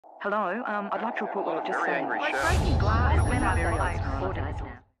Hello, I'd like to report what I've just Very seen. angry Like show. breaking glass Very without the outside. light. 4 days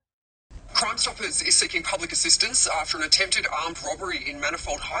now. Crime Stoppers is seeking public assistance after an attempted armed robbery in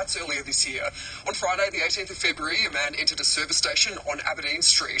Manifold Heights earlier this year. On Friday, the 18th of February, a man entered a service station on Aberdeen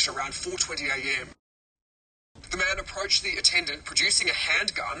Street around 4:20 a.m. The man approached the attendant, producing a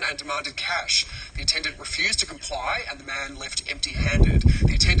handgun, and demanded cash. The attendant refused to comply, and the man left empty-handed.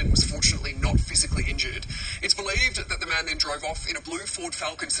 The attendant was fortunately not physically injured. It's believed that the man then drove off in a blue Ford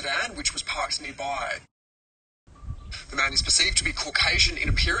Falcon sedan, which was parked nearby. The man is perceived to be Caucasian in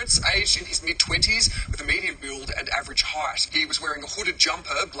appearance, aged in his mid-20s, with a medium build and average height. He was wearing a hooded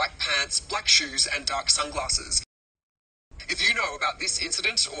jumper, black pants, black shoes, and dark sunglasses. If you know about this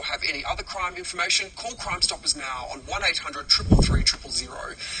incident or have any other crime information, call Crime Stoppers now on 1800 333 000.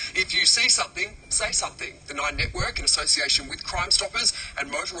 If you see something, say something. The Nine Network, in association with Crime Stoppers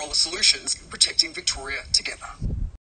and Motorola Solutions, protecting Victoria together.